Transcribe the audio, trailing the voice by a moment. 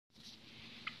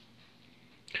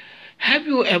Have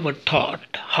you ever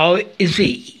thought how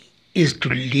easy is to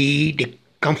lead a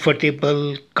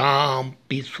comfortable, calm,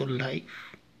 peaceful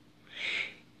life?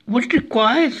 What it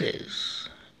requires is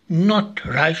not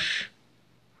rush,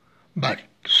 but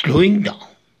slowing down.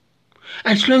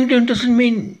 And slowing down doesn't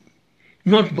mean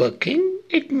not working,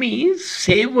 it means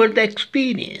savor the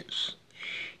experience.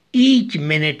 Each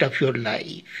minute of your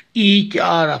life, each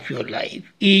hour of your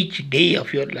life, each day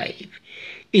of your life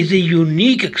is a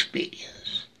unique experience.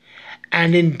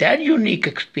 And in that unique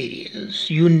experience,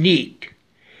 you need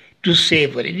to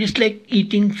savor it. It's like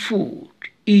eating food,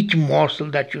 each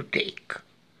morsel that you take.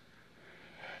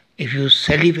 If you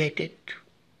salivate it,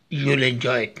 you'll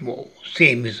enjoy it more.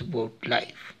 Same is about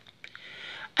life.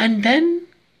 And then,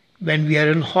 when we are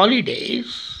on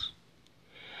holidays,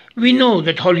 we know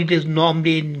that holidays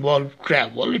normally involve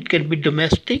travel. It can be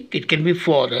domestic, it can be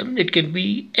foreign, it can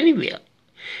be anywhere.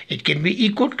 It can be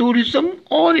ecotourism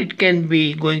or it can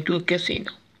be going to a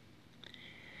casino.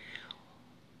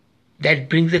 That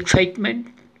brings excitement,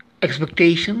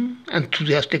 expectation,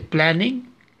 enthusiastic planning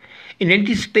in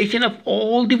anticipation of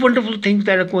all the wonderful things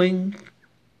that are going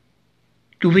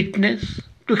to witness,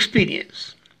 to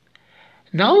experience.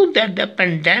 Now that the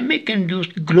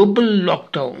pandemic-induced global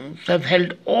lockdowns have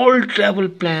held all travel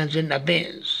plans in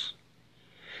abeyance,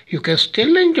 you can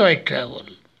still enjoy travel,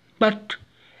 but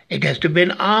it has to be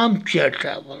an armchair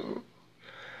travel.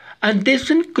 And this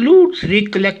includes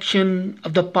recollection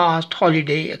of the past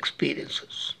holiday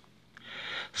experiences.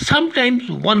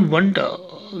 Sometimes one wonders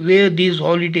where these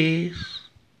holidays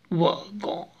were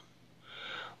gone.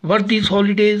 Were these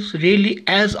holidays really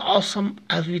as awesome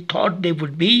as we thought they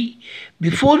would be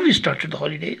before we started the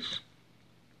holidays?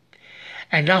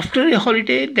 And after a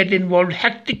holiday that involved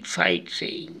hectic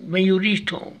sightseeing, when you reached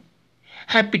home,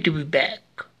 happy to be back,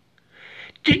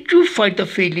 did you find the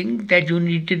feeling that you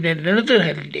needed another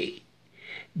holiday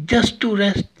just to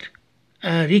rest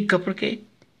and recuperate?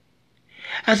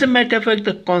 As a matter of fact,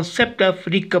 the concept of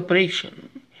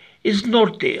recuperation is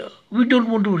not there. We don't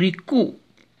want to recoup.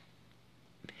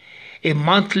 A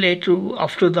month later,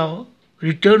 after the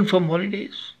return from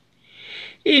holidays,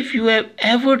 if you have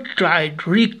ever tried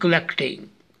recollecting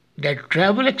that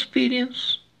travel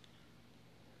experience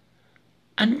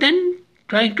and then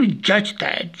trying to judge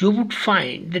that, you would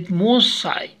find that most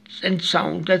sights and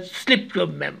sounds that slipped your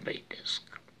memory disk.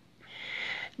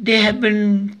 They have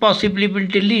possibly been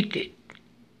deleted.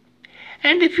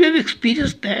 And if you have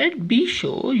experienced that, be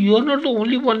sure you are not the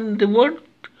only one in the world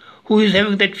who is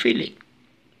having that feeling.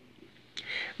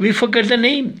 We forget the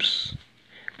names.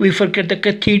 We forget the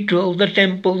cathedrals, the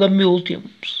temples, the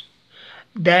museums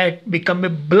that become a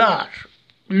blur,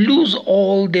 lose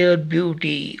all their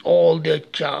beauty, all their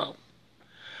charm.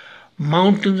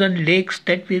 Mountains and lakes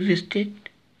that we visited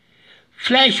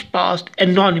flash past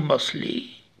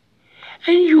anonymously,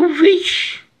 and you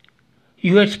wish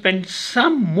you had spent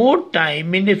some more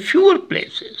time in a fewer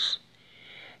places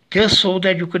just so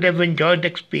that you could have enjoyed the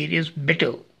experience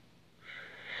better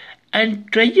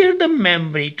and treasure the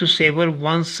memory to savor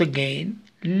once again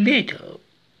later.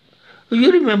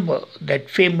 You remember that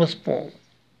famous poem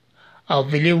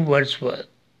of William Wordsworth,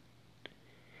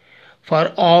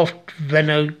 "For oft when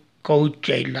on couch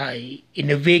I lie,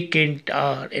 in a vacant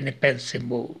hour, in a pensive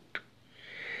mood,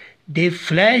 they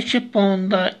flash upon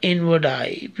the inward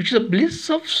eye, which is the bliss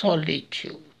of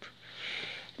solitude."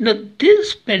 Now,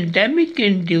 this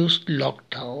pandemic-induced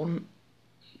lockdown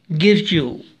gives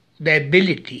you the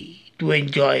ability to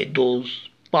enjoy those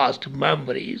past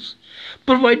memories,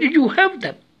 provided you have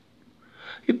them,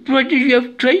 provided you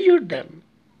have treasured them.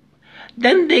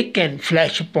 Then they can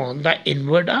flash upon the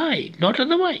inward eye, not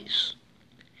otherwise.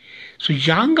 So,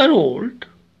 young or old,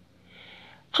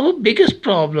 our biggest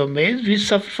problem is we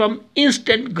suffer from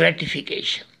instant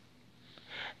gratification.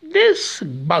 This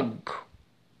bug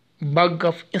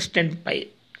of instant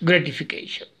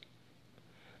gratification,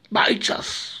 bites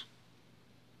us.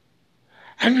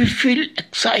 And we feel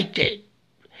excited.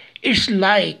 It's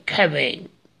like having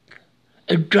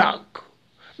a drug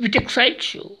which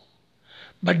excites you,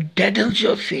 but deadens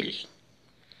your feeling.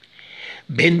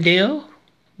 Been there,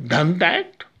 done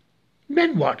that,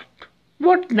 then what?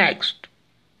 What next?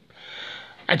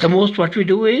 At the most, what we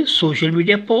do is social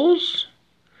media posts,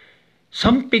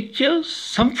 some pictures,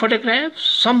 some photographs,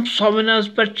 some souvenirs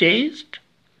purchased.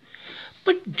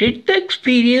 But did the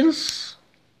experience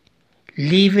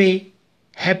leave a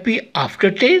happy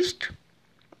aftertaste?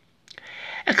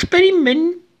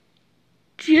 Experimental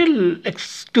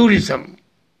tourism,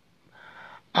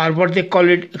 or what they call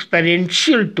it,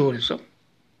 experiential tourism,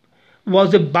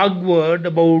 was a buzzword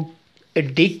about a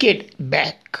decade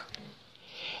back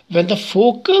when the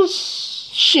focus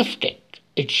shifted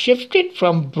It shifted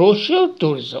from brochure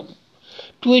tourism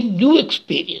to a new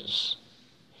experience.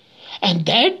 And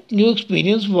that new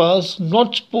experience was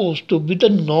not supposed to be the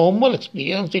normal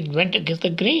experience, it went against the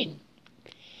grain.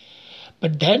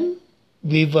 But then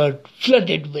we were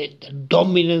flooded with the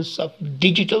dominance of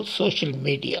digital social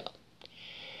media.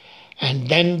 And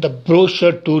then the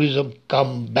brochure tourism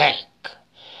come back.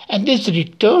 And this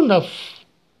return of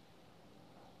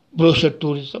brochure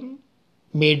tourism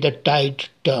made the tide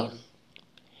turn.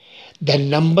 The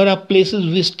number of places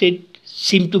visited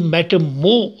seemed to matter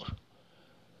more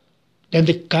than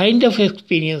the kind of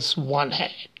experience one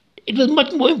had. It was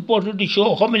much more important to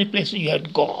show how many places you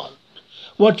had gone,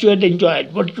 what you had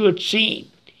enjoyed, what you had seen,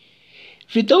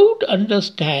 without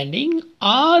understanding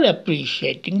or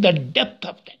appreciating the depth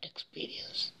of that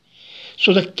experience.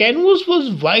 So the canvas was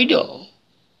wider,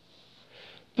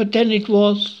 but then it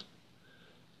was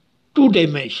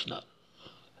two-dimensional.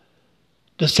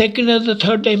 The second and the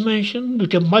third dimension,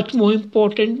 which are much more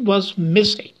important, was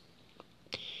missing.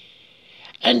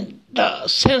 And the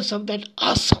sense of that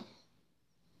awesome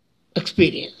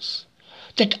experience,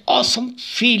 that awesome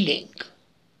feeling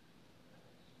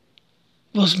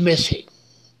was missing.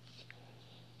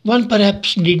 One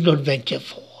perhaps need not venture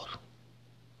for.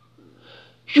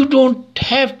 You don't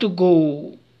have to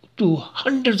go to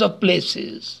hundreds of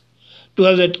places to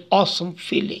have that awesome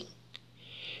feeling.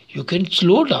 You can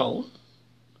slow down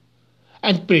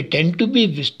and pretend to be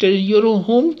visitor in your own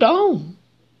hometown.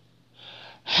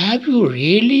 Have you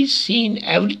really seen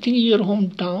everything in your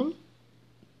hometown?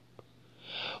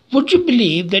 Would you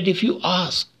believe that if you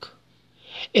ask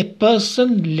a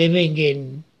person living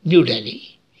in New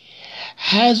Delhi,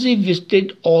 has he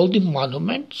visited all the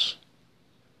monuments?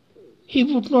 He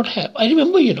would not have. I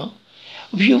remember,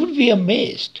 you would be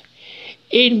amazed.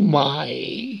 In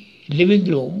my living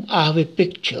room, I have a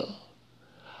picture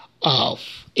of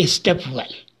a step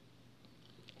well.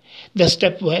 The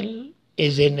step well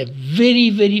is in a very,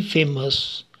 very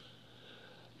famous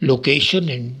location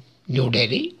in New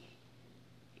Delhi.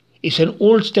 It's an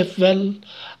old step well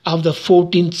of the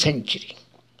 14th century.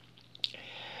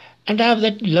 And I have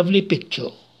that lovely picture.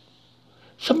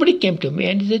 Somebody came to me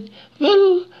and he said,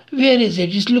 "Well, where is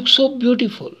it? It looks so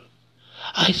beautiful."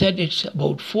 I said, "It's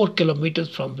about 4 kilometers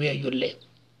from where you live."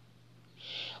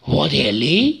 "What,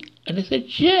 really?" And I said,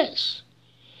 "Yes."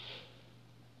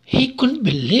 He couldn't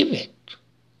believe it.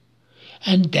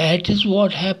 And that is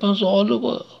what happens all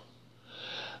over.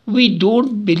 We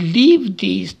don't believe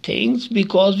these things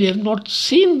because we have not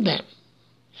seen them.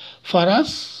 For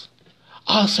us,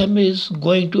 awesome is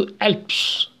going to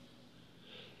Alps,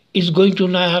 is going to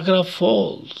Niagara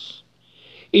Falls,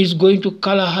 is going to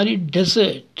Kalahari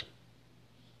Desert,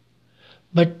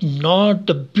 but not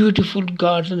the beautiful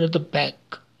garden at the back,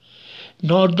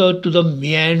 not to the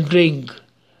meandering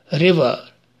river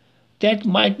that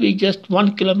might be just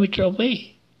 1 kilometer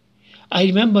away. I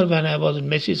remember when I was in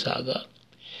Mississauga,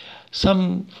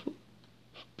 some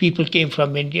people came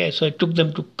from India, so I took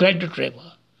them to Credit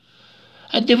River.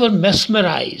 And they were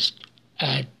mesmerized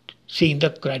at seeing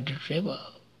the Credit River.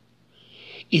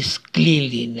 Its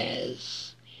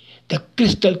cleanliness, the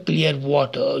crystal clear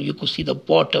water, you could see the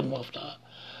bottom of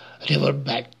the river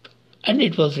bed, and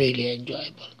it was really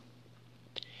enjoyable.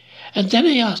 And then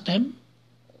I asked them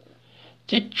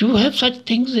that you have such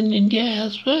things in India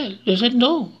as well. They said,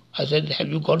 "No." I said, "Have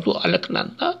you gone to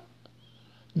Alaknanda?"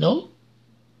 "No."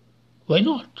 "Why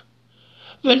not?"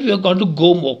 "Well, we have gone to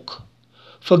Gomukh,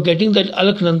 forgetting that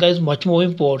Alaknanda is much more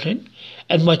important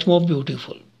and much more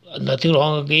beautiful. Nothing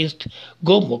wrong against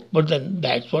Gomukh, but then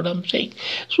that's what I'm saying.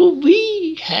 So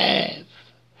we have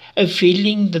a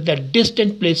feeling that the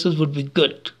distant places would be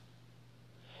good.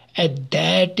 And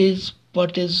that is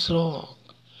what is wrong.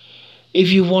 If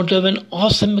you want to have an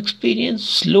awesome experience,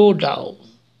 slow down.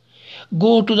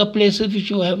 Go to the places which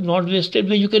you have not visited,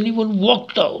 where you can even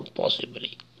walk down,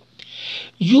 possibly.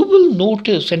 You will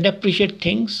notice and appreciate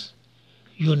things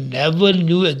you never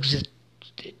knew existed.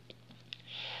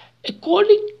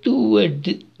 According to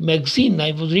a magazine,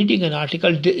 I was reading an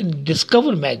article in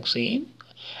Discover magazine,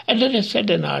 and then I read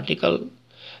an article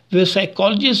where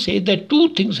psychologists say that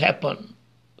two things happen,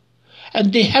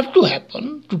 and they have to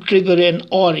happen to trigger an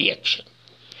awe reaction.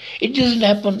 It doesn't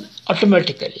happen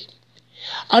automatically.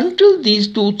 Until these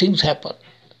two things happen,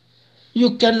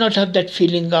 you cannot have that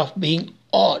feeling of being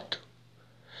awed.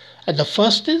 And the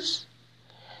first is,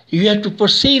 you have to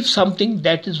perceive something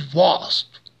that is vast.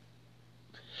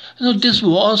 Now, this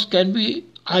vast can be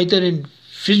either in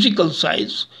physical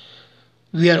size.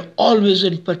 We are always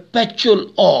in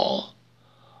perpetual awe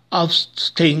of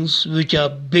things which are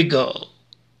bigger,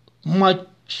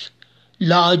 much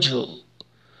larger,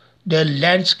 The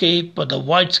landscape or the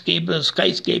whitescape or the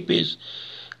skyscape is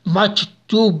much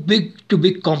too big to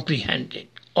be comprehended,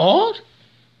 or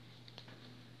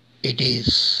it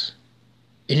is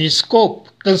in its scope,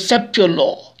 conceptual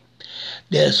law.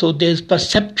 There's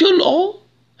perceptual law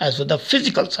as far as the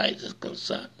physical size is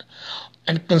concerned,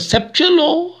 and conceptual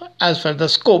law as far as the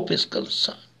scope is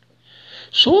concerned.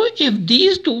 So if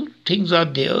these two things are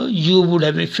there, you would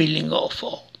have a feeling of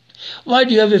awe. Why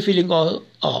do you have a feeling of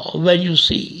awe when you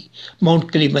see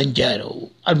Mount Kilimanjaro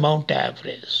or Mount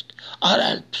Everest or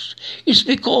Alps? It's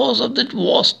because of that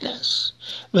vastness.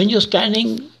 When you're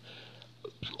standing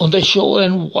on the shore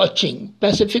and watching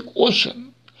Pacific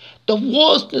Ocean, the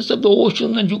vastness of the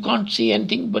ocean, and you can't see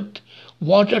anything but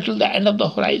water till the end of the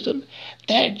horizon,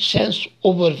 that sense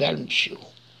overwhelms you.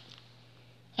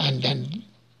 And then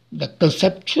the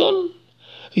conceptual,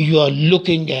 you are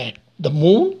looking at the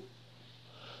moon,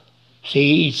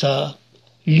 see it's a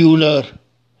lunar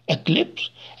eclipse,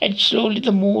 and slowly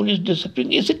the moon is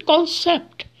disappearing. It's a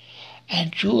concept.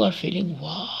 And you are feeling,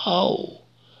 wow,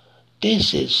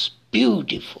 this is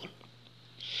beautiful.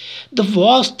 The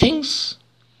vast things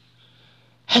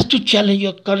has to challenge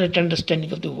your current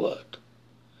understanding of the world.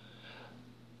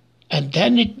 And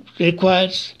then it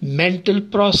requires mental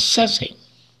processing.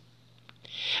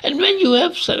 And when you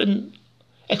have certain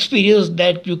experience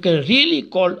that you can really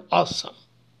call awesome,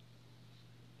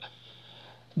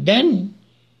 then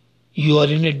you are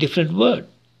in a different world.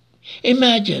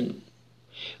 Imagine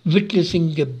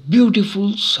witnessing a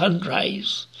beautiful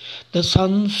sunrise, the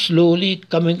sun slowly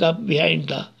coming up behind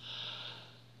the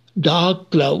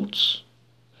dark clouds.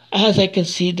 As I can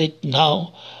see that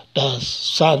now, the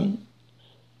sun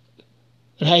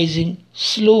rising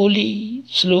slowly,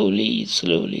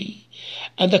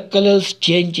 and the colors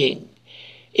changing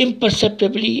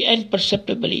imperceptibly and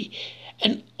perceptibly,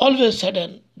 and all of a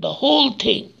sudden the whole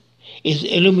thing is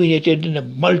illuminated in a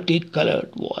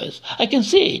multicolored voice. I can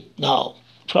see it now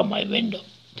from my window.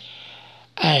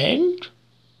 And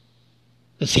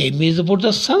the same is about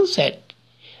the sunset.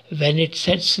 When it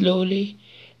sets slowly,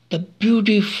 the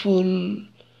beautiful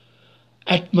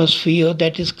atmosphere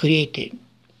that is created.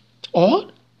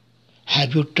 Or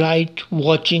have you tried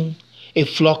watching a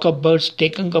flock of birds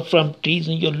taken up from trees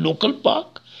in your local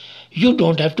park? You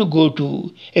don't have to go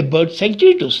to a bird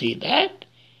sanctuary to see that.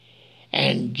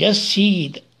 And just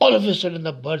see all of a sudden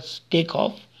the birds take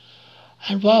off,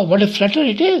 and wow, what a flutter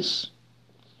it is.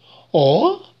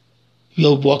 Or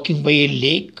you're walking by a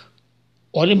lake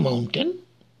or a mountain,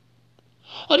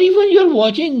 or even you're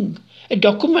watching a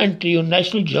documentary on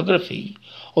National Geography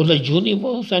on the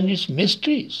universe and its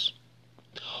mysteries,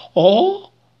 or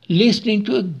listening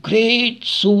to a great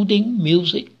soothing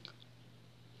music.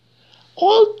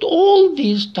 All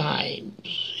these times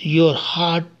your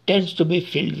heart tends to be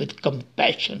filled with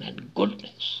compassion and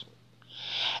goodness.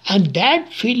 And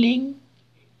that feeling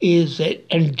is an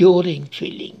enduring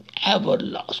feeling,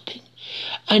 everlasting.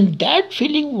 And that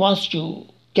feeling wants to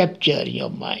capture your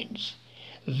minds.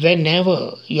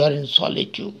 Whenever you are in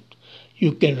solitude,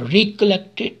 you can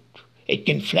recollect it, it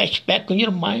can flash back on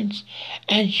your minds,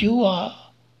 and you are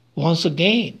once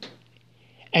again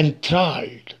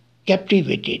enthralled,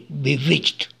 captivated,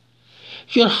 bewitched.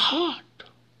 Your heart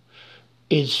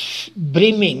is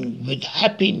brimming with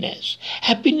happiness.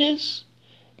 Happiness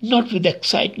not with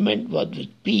excitement, but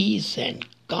with peace and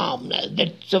calmness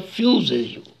that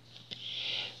suffuses you.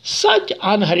 Such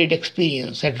unhurried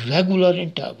experience at regular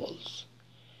intervals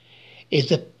is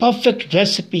the perfect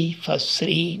recipe for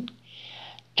serene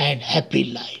and happy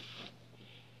life.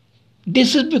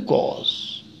 This is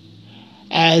because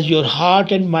as your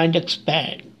heart and mind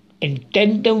expand in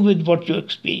tandem with what you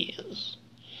experience,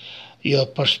 your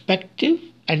perspective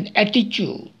and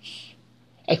attitudes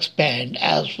expand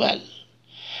as well.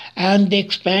 And they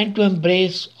expand to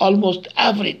embrace almost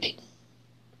everything.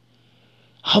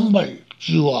 Humbled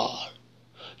you are.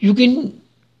 You can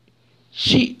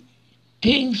see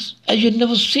things as you've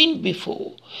never seen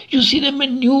before. You see them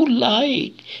in new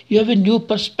light. You have a new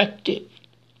perspective.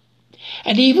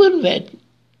 And even when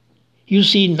you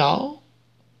see now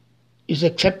is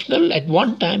exceptional, at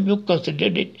one time you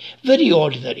considered it very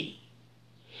ordinary.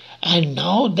 And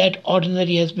now that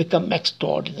ordinary has become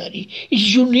extraordinary.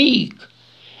 It's unique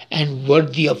and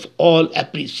worthy of all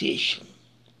appreciation.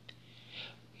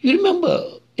 You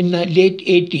remember in the late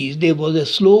 80s there was a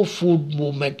slow food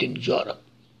movement in Europe.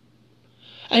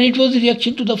 And it was a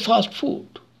reaction to the fast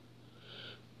food.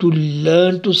 To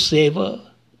learn to savor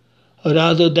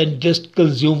rather than just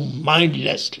consume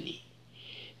mindlessly.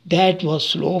 That was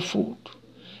slow food.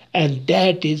 And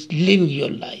that is living your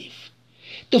life.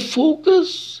 The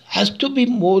focus has to be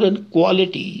more on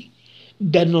quality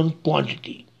than on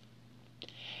quantity.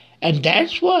 And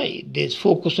that's why there's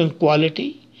focus on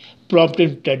quality,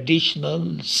 prompting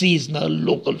traditional, seasonal,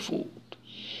 local food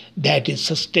that is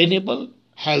sustainable,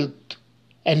 health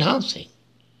enhancing.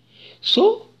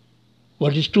 So,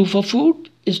 what is true for food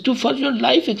is true for your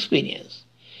life experience.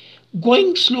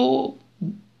 Going slow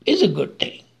is a good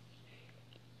thing.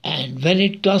 And when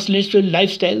it translates to a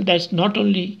lifestyle that's not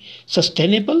only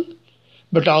sustainable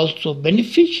but also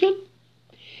beneficial,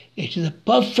 it is a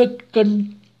perfect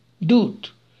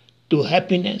conduit to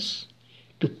happiness,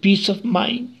 to peace of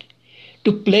mind,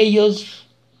 to pleasures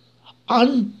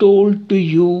untold to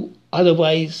you,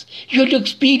 otherwise, you have to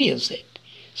experience it.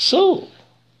 So,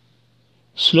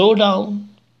 slow down,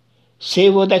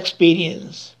 savor the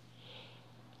experience,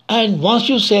 and once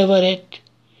you savor it,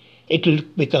 it will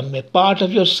become a part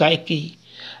of your psyche,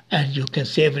 and you can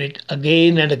savor it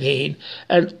again and again,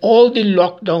 and all the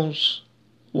lockdowns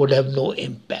would have no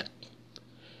impact.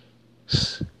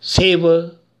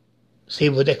 Savor,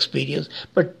 savor the experience,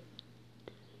 but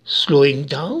slowing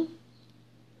down,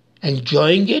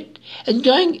 enjoying it,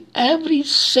 enjoying every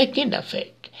second of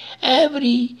it,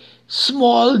 every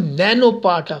small nano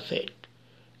part of it.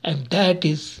 And that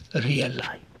is real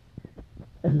life.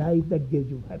 A life that gives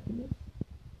you happiness,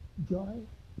 joy,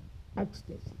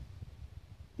 ecstasy.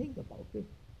 Think about it,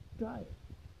 try it.